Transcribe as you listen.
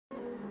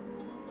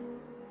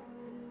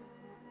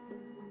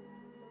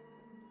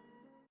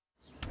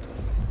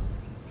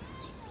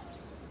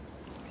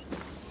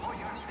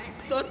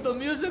thought the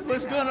music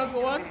was gonna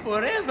go on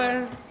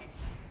forever.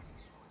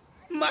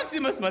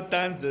 Maximus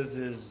Matanzas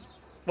is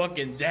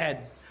fucking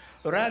dead.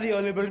 Radio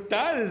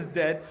Libertad is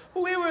dead.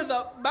 We were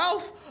the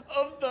mouth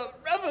of the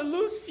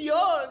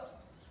revolution.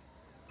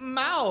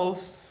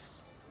 Mouth.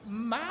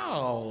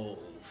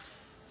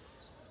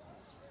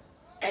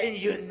 And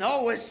you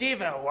know what's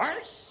even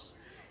worse?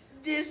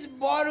 This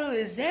bottle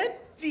is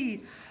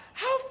empty.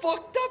 How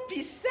fucked up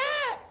is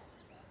that?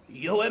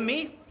 You and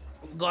me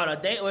got a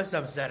date with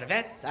some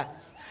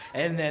cervezas.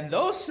 And then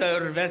those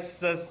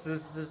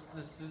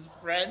cervezas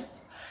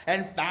friends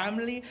and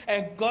family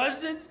and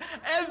cousins,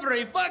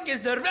 every fucking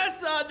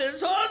cerveza on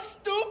this whole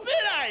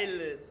stupid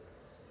island.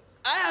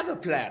 I have a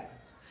plan.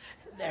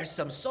 There's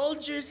some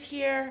soldiers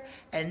here,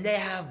 and they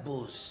have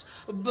booze,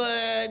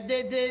 but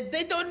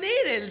they don't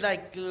need it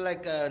like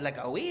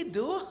we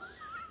do.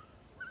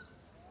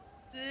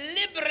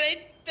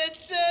 Liberate the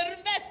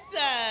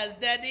cervezas,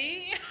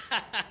 Daddy.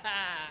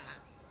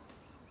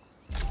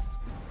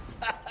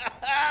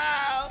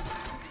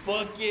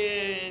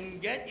 Fucking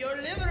get your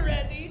liver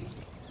ready.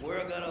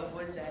 We're gonna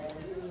put that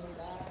little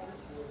guy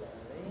through the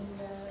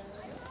ringer.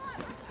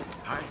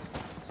 Hi.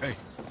 Hey.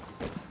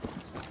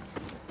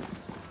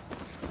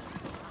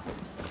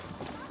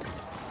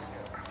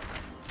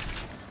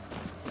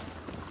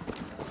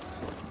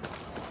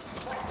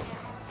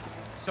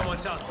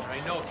 Someone's out there, I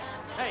know.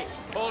 Hey,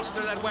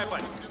 holster that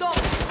weapon.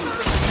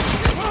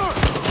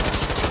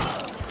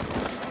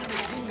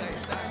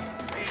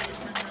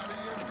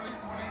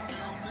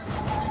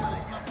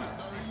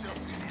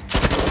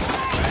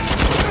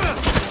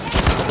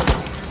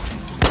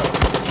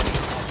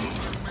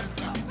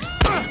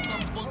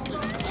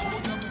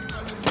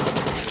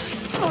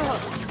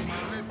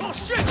 Oh,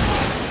 shit!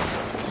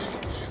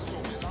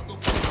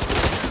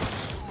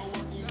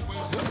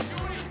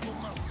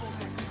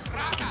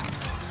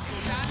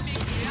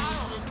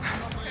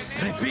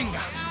 ¡Repinga!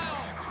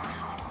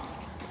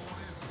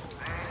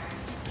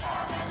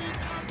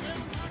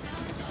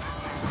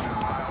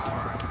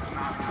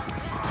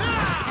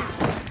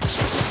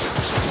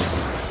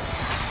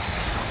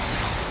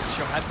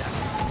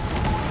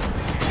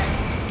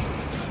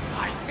 I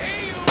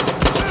see you!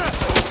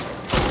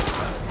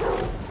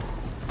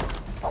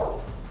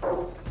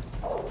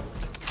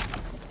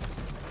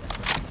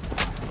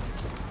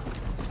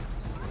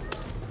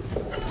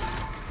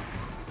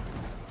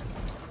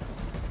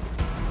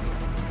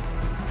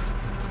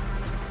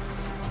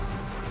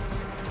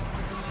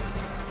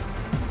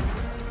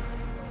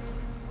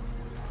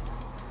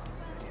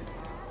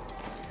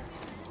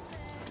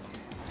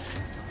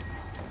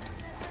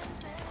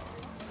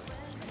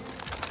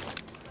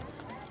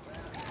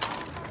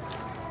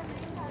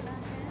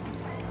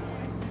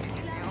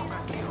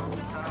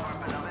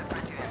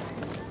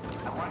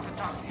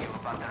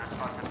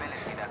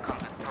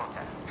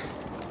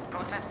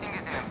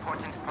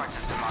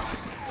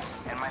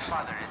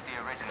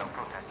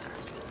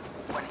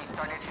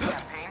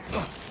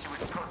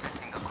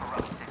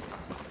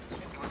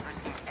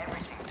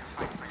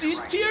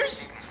 These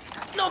tears?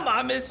 No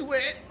mames,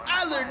 with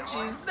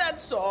allergies,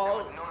 that's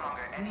all.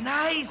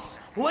 Nice!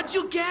 What'd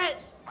you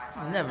get?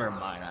 Never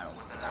mind, I don't.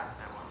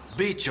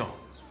 Bicho,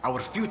 our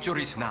future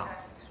is now.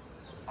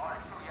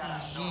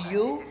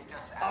 You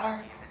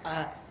are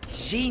a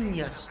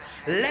genius.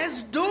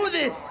 Let's do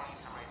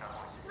this.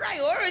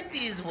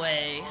 Priorities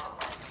way.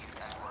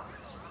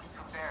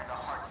 To bear the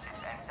hardship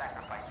and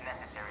sacrifice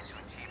necessary to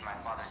achieve my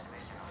father's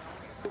vision.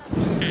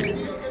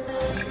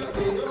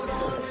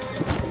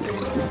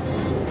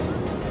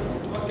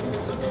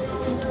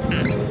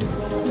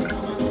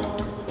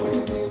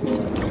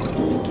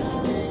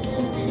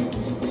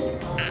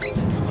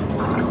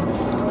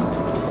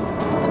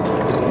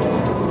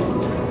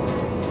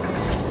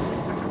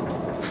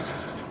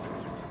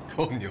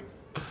 Coño,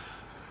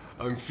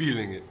 I'm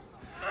feeling it.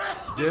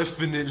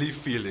 Definitely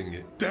feeling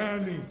it.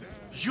 Danny,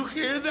 you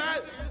hear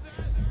that?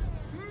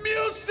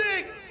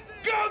 Music!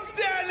 Come,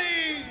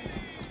 Danny!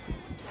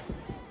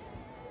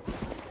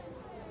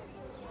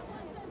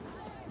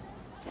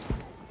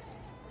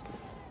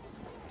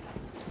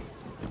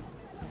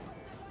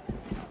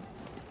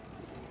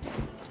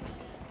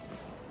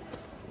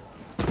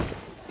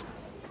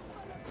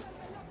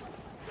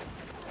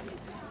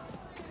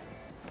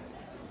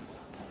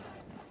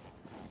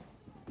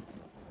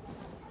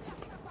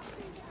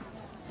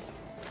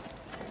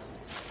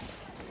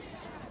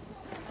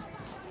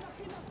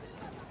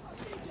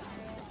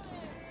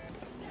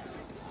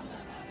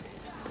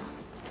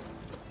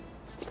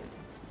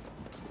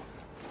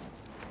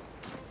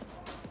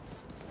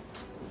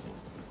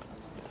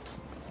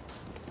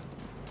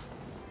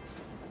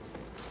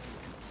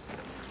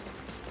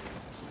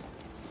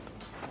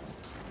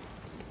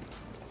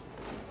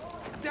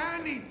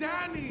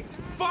 Danny,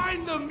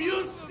 find the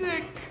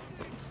music!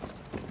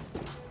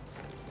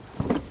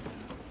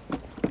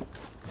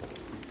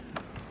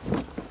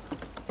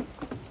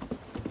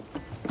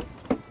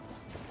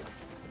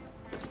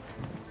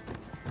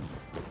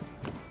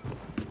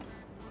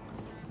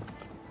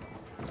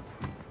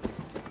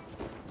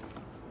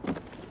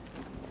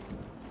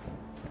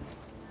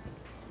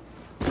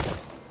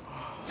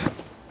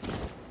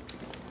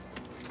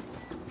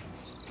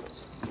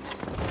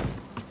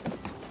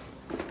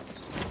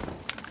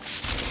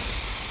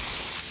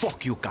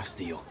 Fuck you,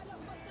 Castillo.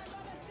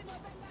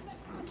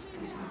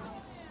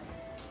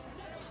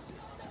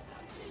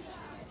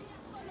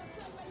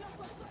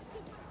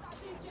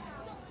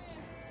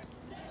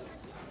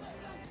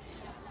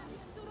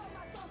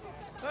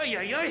 Ay,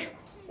 ay, ay!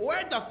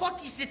 Where the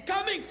fuck is it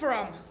coming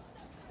from?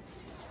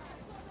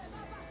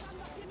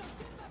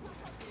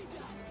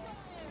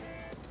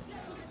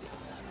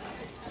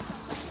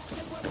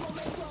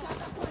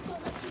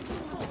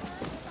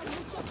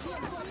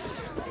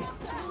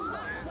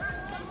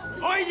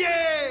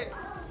 Oye!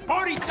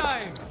 Party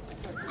time!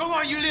 Come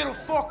on, you little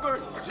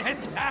fucker!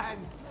 Let's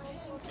dance!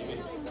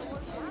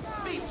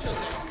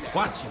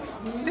 Watch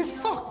it. The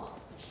fuck?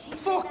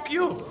 Fuck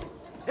you!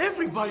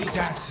 Everybody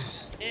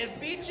dances. If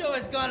Bicho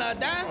is gonna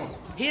dance,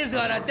 he's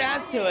gonna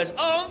dance to his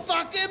own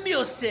fucking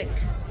music.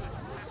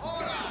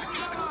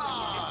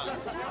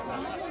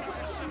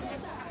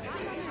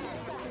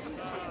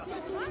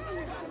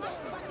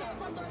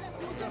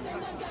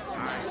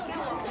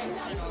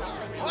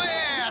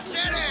 Oye,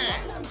 City!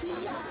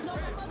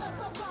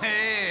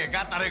 Hey,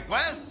 got a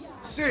request?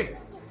 See,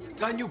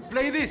 can you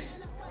play this?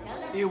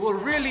 It will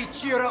really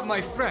cheer up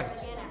my friend.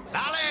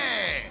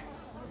 Dale!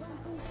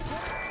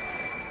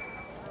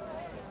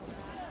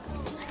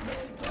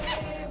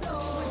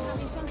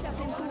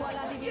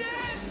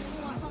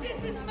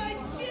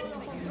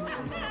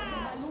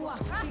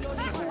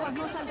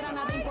 No saldrá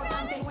nada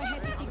importante, no es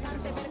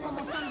edificante ver cómo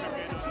son de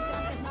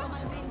recalcitrantes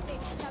normalmente.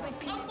 La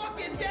vestimenta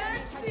llevo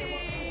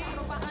trenza,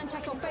 ropa ancha,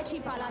 sospecha y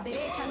pa' la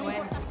derecha. No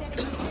importa ser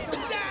el ligero,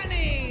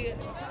 Danny,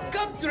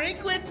 come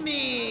drink with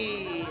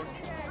me.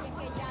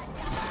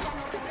 ya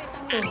no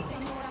respetan a la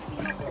señora. Si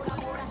no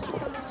colaboras,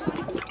 la solución.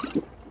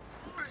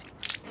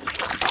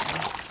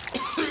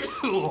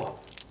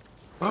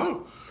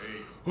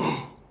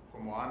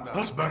 ¿Cómo anda?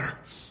 That's better.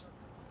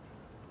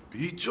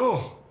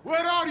 Bicho,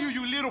 where are you,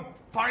 you little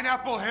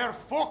pineapple hair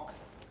fuck?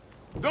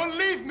 Don't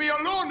leave me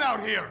alone out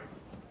here!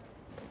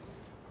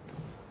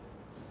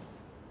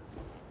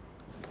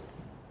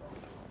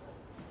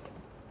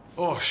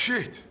 Oh,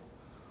 shit.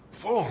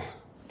 Phone.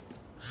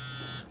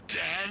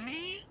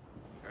 Danny?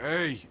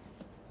 Hey,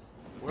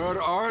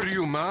 where are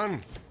you,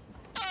 man?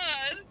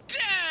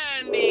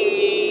 Danny!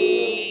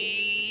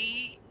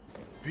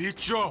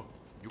 Bicho,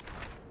 you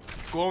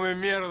come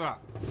mierda.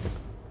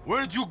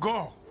 Where'd you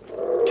go?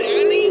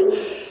 Danny?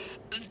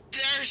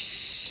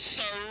 There's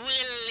a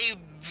really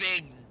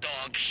big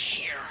dog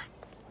here.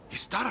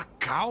 Is that a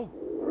cow?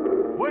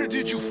 Where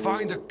did you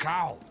find a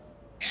cow?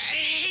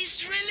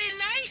 He's really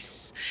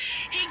nice.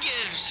 He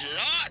gives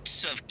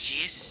lots of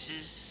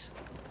kisses.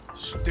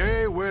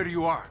 Stay where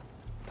you are.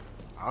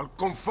 I'll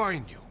come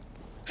find you.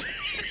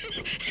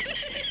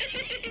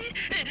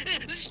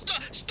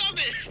 Stop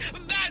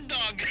it! Bad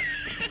dog!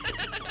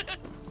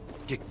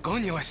 ¿Qué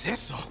coño es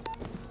eso?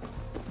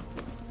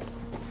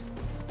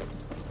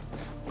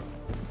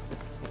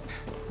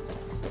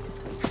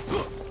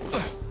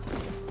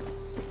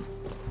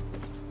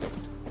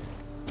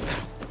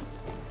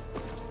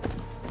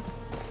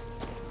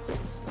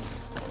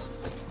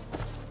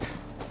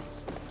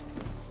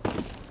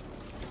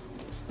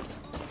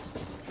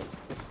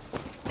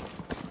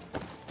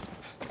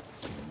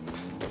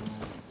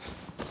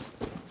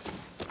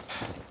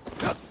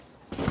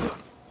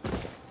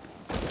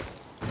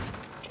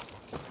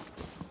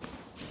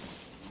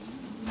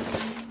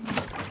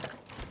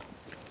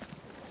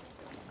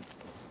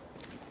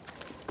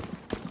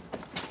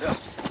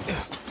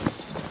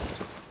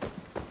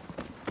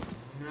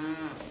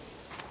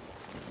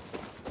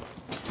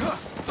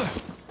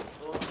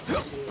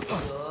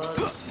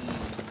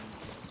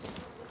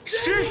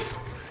 Shit!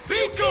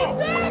 Bicho!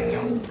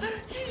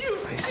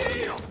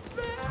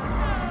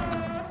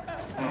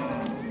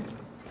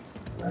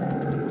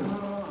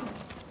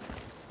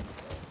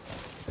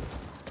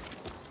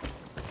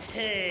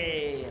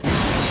 Hey,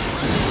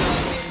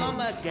 become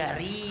a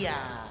guerrilla.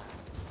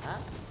 Huh?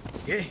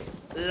 ¿Qué?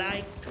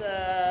 Like,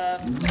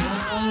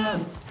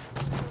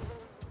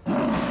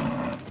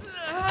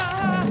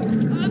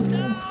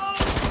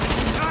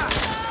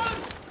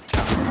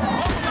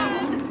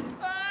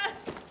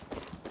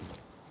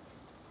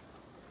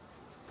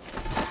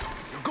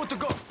 You're good to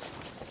go.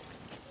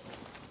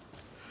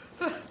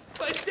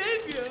 my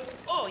savior!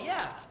 Oh,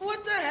 yeah.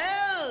 What the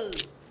hell?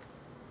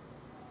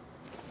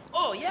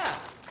 Oh, yeah.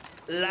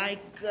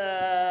 Like,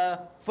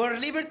 for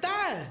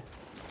Libertad.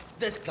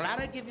 Does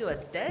Clara give you a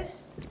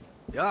test?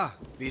 Yeah,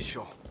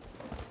 Bicho.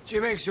 She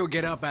makes you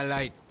get up at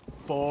like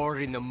 4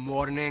 in the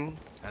morning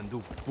and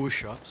do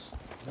push-ups.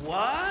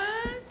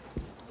 What?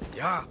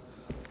 Yeah,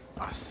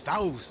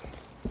 1,000.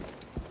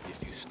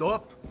 If you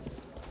stop,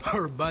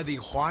 her buddy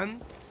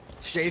Juan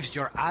shaves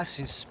your ass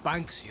and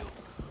spanks you.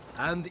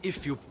 And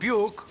if you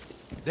puke,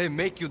 they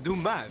make you do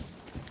math.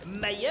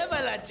 Me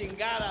lleva la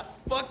chingada.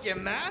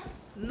 Fucking math?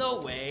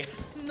 No way.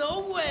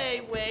 No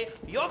way.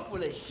 You're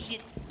full of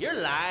shit. You're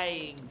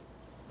lying.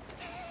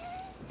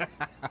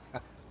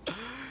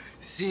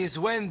 Since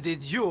when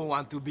did you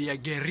want to be a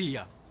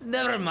guerrilla?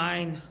 Never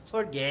mind.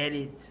 Forget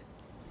it.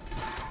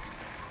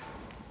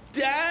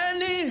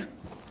 Danny!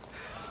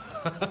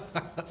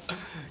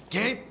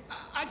 Can't?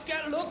 I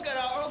can't look at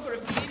our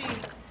graffiti.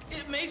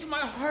 It makes my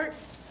heart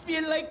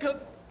feel like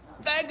a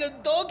bag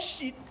of dog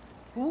shit.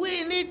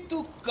 We need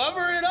to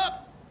cover it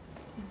up.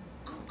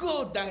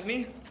 Go,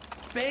 Danny.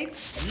 Paint,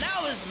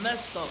 now it's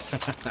messed up.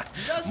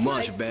 Just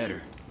Much like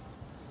better.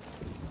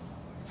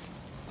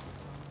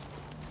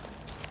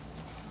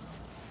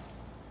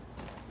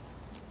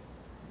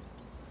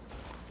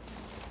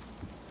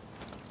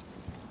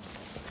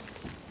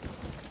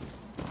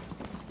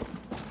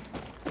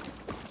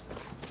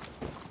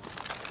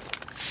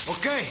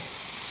 Okay,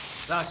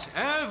 that's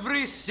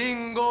every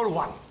single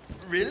one.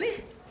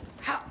 Really?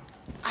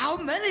 How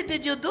many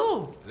did you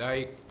do?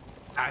 Like,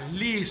 at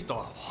least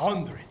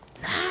 100.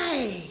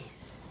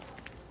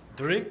 Nice.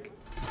 Drink?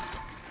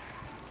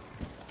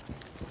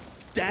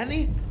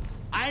 Danny,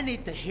 I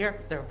need to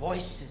hear their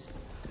voices.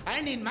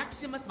 I need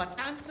Maximus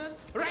Matanzas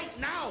right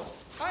now.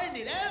 I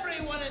need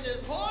everyone in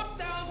this whole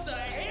town to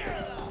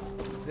hear them.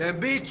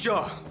 Then,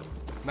 bicho,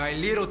 my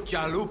little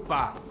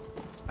chalupa,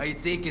 I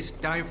think it's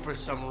time for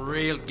some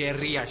real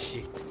guerrilla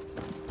shit.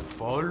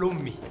 Follow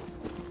me.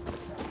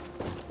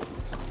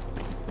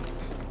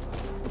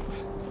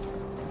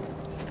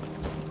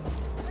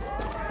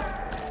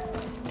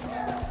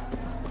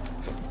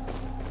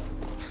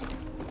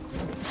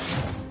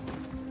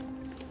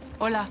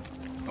 Hola.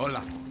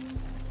 Hola.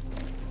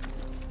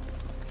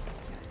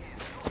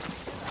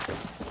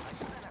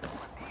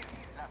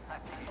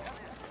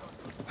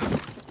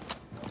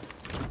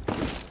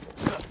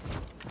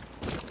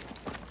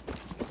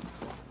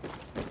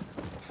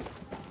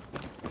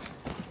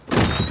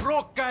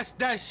 Broadcast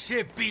that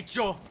shit,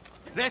 bicho.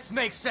 Let's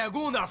make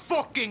Segunda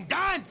fucking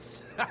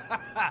dance.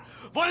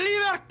 For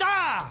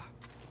libertad!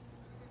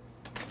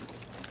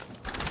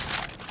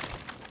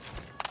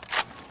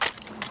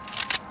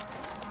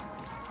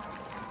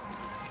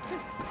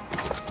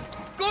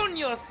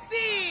 Coño,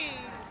 sí!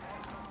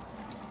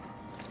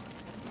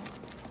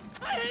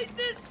 I hate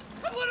this!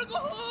 I wanna go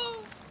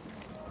home!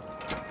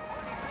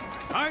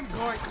 I'm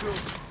going to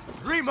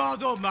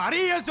remodel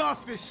Maria's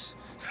office.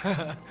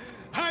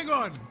 Hang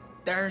on.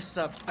 There's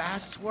a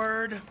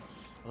password.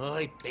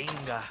 Ay,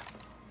 pinga.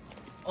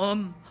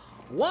 1,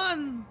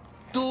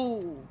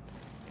 2,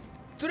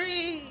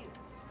 3,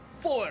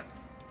 4.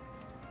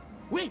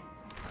 Wait!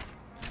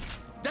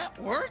 That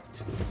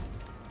worked?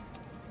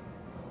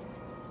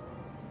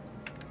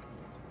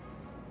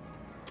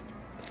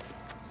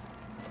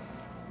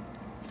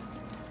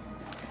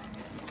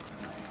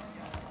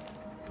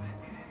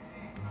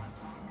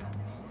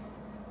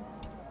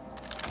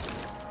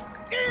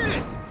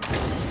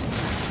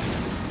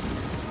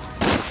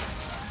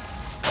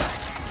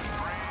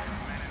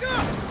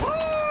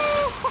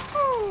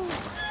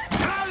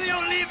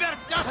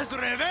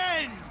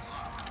 Revenge!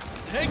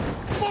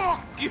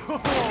 Fuck you,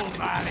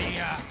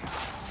 Maria!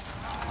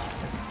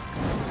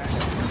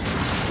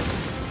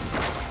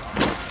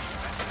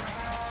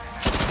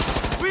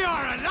 We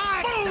are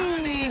alive!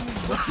 Boom!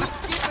 Would you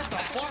keep it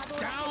the fuck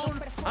down?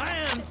 I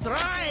am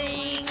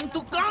trying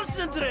to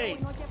concentrate!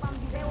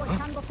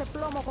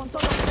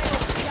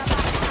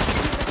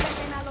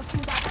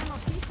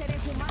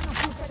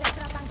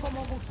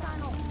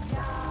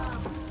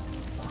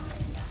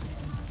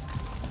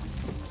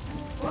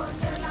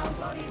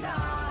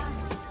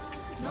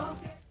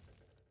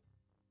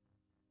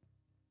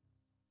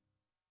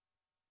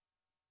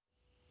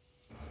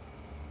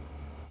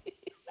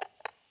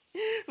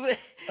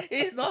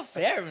 It's not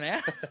fair,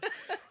 man.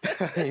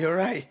 You're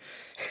right.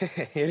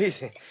 It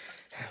isn't.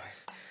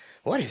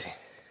 What is it?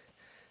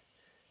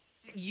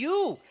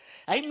 You.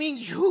 I mean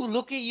you.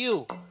 Look at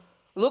you.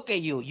 Look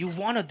at you. You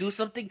want to do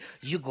something,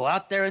 you go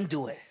out there and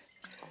do it.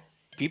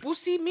 People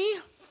see me,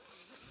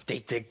 they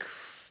think,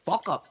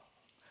 fuck up.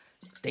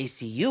 They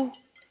see you,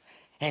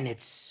 and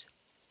it's,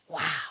 wow,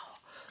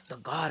 the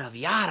god of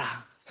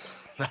Yara.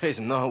 That is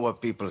not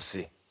what people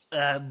see.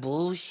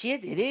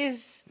 Bullshit, it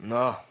is.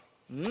 No.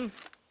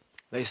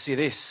 They see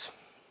this,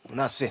 and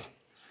that's it.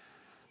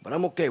 But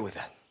I'm okay with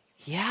that.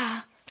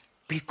 Yeah,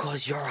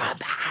 because you're a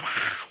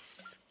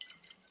badass.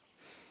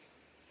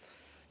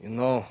 You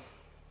know,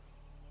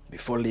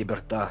 before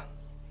Libertad,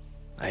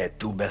 I had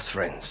 2 best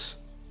friends,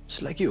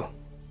 just like you.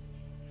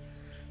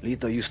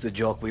 Lito used to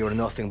joke we were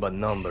nothing but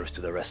numbers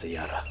to the rest of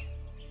Yara.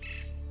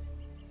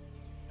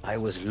 I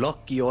was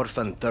lucky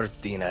orphan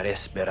 13 at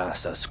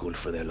Esperanza School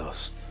for the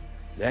Lost.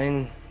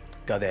 Then,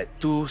 Cadet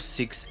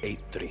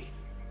 2683.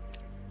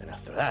 And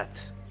after that,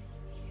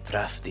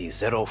 Drafty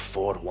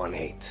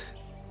 0418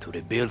 to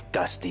rebuild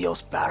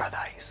Castillo's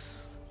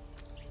paradise.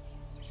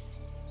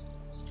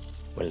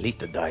 When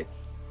Lita died,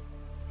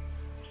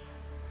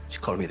 she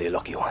called me the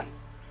lucky one.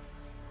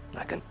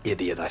 Like an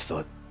idiot, I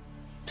thought.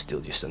 Still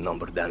just a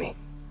number, Danny.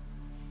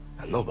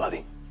 And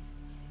nobody.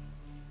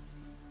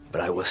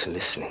 But I wasn't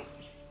listening.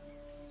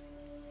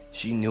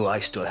 She knew I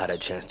still had a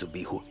chance to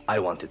be who I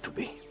wanted to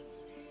be.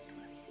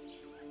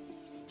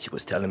 She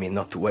was telling me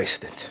not to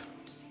waste it.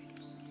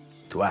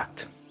 To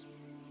act.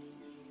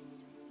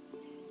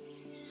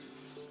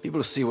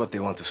 People see what they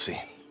want to see.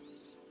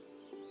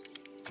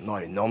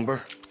 Not a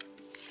number,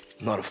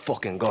 not a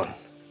fucking gun.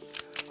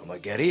 I'm a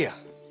guerrilla.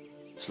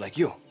 It's like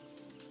you.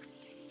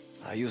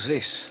 I use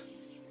this.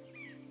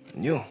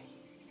 And you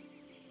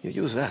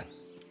use that,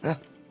 huh?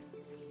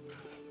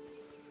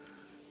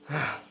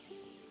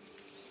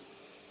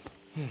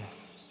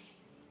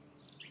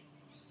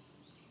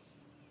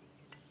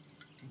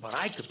 But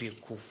I could be a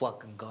cool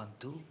fucking gun,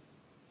 too.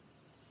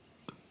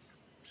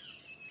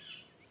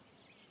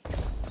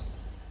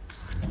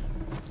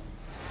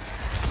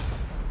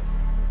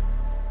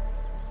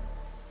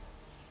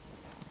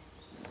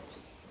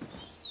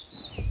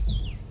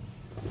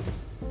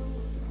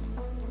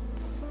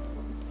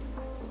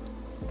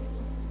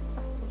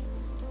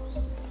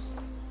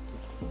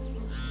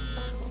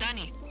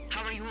 Danny,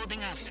 how are you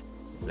holding up?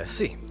 Let's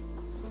see.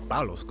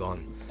 Paolo's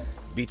gone.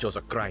 Bicho's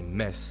a crying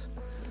mess.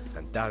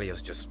 And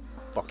Dahlia's just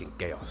fucking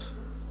chaos.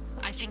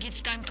 I think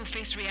it's time to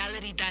face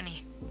reality,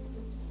 Danny.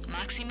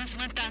 Maximus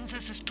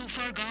Matanzas is too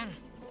far gone.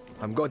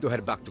 I'm going to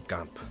head back to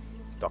camp.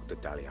 Talk to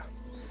Dahlia.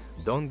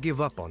 Don't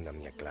give up on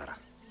them yet, Clara.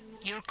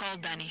 Your call,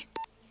 Danny.